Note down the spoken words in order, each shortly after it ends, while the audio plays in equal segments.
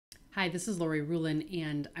Hi, this is Lori Rulin,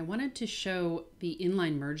 and I wanted to show the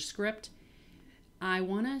Inline Merge Script. I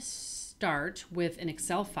want to start with an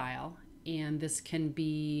Excel file, and this can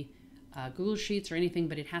be Google Sheets or anything,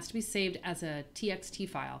 but it has to be saved as a TXT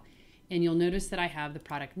file. And you'll notice that I have the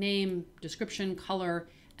product name, description, color,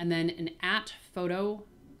 and then an @photo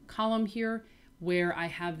column here where I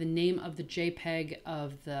have the name of the JPEG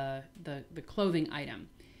of the clothing item.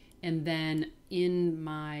 And then in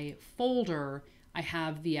my folder, I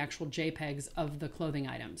have the actual JPEGs of the clothing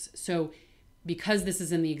items. So because this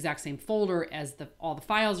is in the exact same folder as all the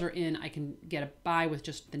files are in, I can get by with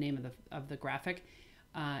just the name of the graphic.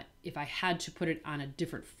 If I had to put it on a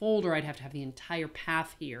different folder, I'd have to have the entire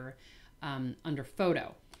path here under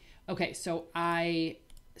photo. Okay, so I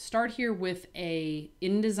start here with a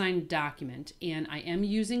InDesign document, and I am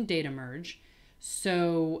using Data Merge.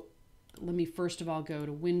 So let me first of all go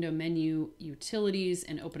to Window, Menu, Utilities,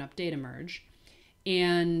 and open up Data Merge.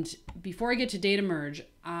 And before I get to Data Merge,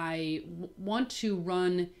 I want to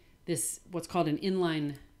run this, what's called an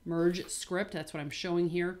Inline Merge Script. That's what I'm showing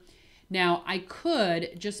here. Now, I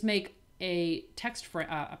could just make a text frame,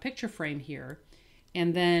 a picture frame here,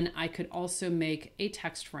 and then I could also make a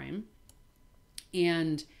text frame,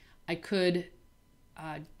 and I could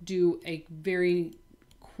do a very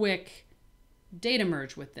quick data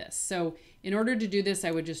merge with this. So in order to do this,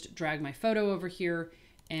 I would just drag my photo over here,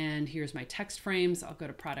 and here's my text frames. I'll go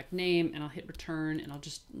to product name and I'll hit return, and I'll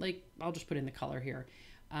just put in the color here.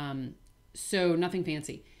 So nothing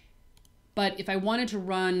fancy. But if I wanted to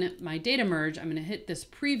run my data merge, I'm gonna hit this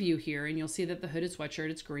preview here, and you'll see that the hooded sweatshirt,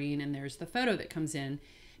 it's green, and there's the photo that comes in.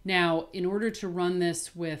 Now, in order to run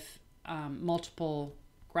this with multiple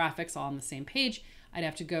graphics all on the same page, I'd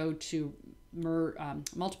have to go to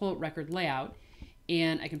multiple record layout,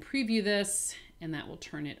 and I can preview this, and that will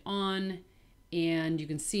turn it on. And you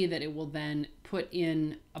can see that it will then put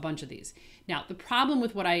in a bunch of these. Now, the problem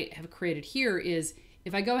with what I have created here is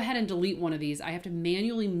if I go ahead and delete one of these, I have to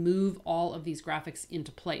manually move all of these graphics into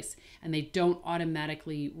place, and they don't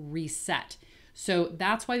automatically reset. So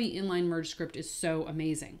that's why the Inline Merge Script is so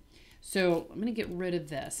amazing. So I'm gonna get rid of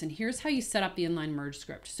this, and here's how you set up the Inline Merge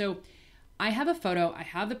Script. So I have a photo, I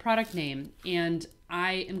have the product name, and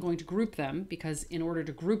I am going to group them because in order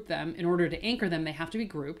to group them, in order to anchor them, they have to be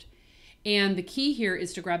grouped. And the key here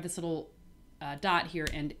is to grab this little dot here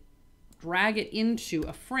and drag it into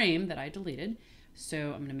a frame that I deleted.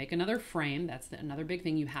 So I'm going to make another frame. That's another big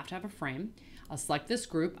thing. You have to have a frame. I'll select this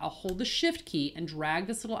group. I'll hold the Shift key and drag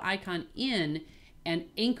this little icon in and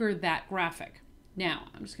anchor that graphic. Now,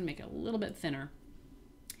 I'm just going to make it a little bit thinner.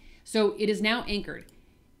 So it is now anchored.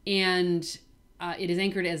 And it is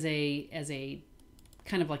anchored as a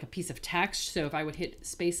kind of like a piece of text. So if I would hit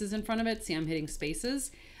spaces in front of it, see I'm hitting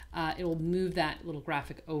spaces, it will move that little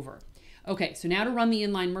graphic over. Okay, so now to run the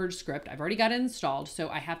Inline Merge Script, I've already got it installed, so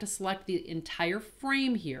I have to select the entire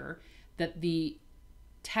frame here that the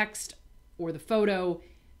text or the photo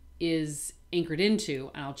is anchored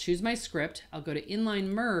into, and I'll choose my script. I'll go to Inline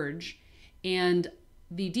Merge, and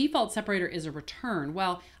the default separator is a return.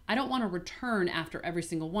 Well, I don't want to return after every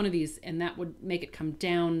single one of these, and that would make it come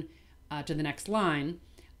down to the next line.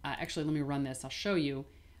 Actually, let me run this. I'll show you.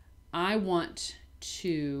 I want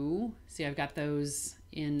to see, I've got those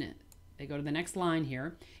in, they go to the next line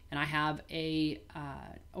here, and I have a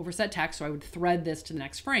overset text, so I would thread this to the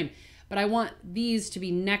next frame, but I want these to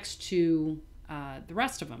be next to the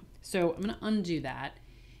rest of them. So I'm going to undo that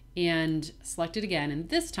and select it again, and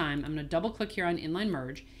this time I'm going to double click here on Inline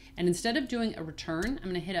Merge, and instead of doing a return, I'm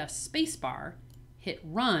going to hit a space bar, hit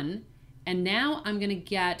run, and now I'm going to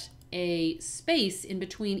get a space in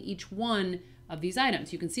between each one of these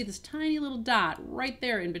items. You can see this tiny little dot right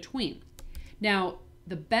there in between. Now,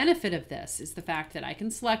 the benefit of this is the fact that I can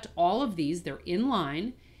select all of these, they're in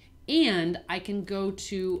line, and I can go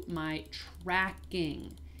to my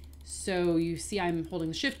tracking. So you see I'm holding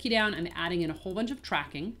the Shift key down, I'm adding in a whole bunch of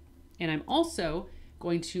tracking, and I'm also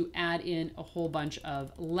going to add in a whole bunch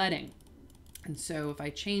of leading. And so if I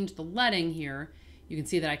change the leading here, you can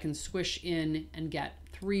see that I can squish in and get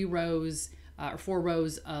 3 rows or 4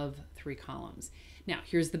 rows of 3 columns. Now,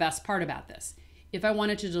 here's the best part about this. If I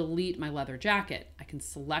wanted to delete my leather jacket, I can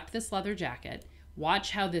select this leather jacket,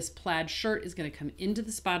 watch how this plaid shirt is going to come into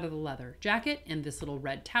the spot of the leather jacket, and this little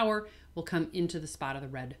red tower will come into the spot of the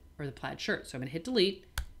red or the plaid shirt. So I'm going to hit delete.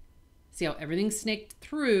 See how everything's snaked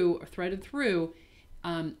through or threaded through.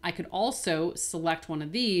 I could also select one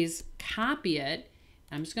of these, copy it,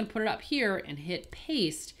 and I'm just going to put it up here and hit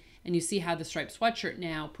paste. And you see how the striped sweatshirt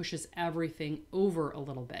now pushes everything over a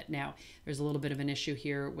little bit. Now, there's a little bit of an issue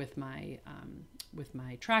here with my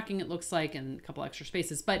tracking, it looks like, and a couple extra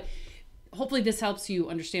spaces. But hopefully this helps you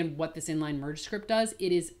understand what this inline merge script does.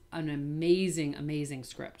 It is an amazing, amazing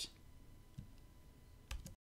script.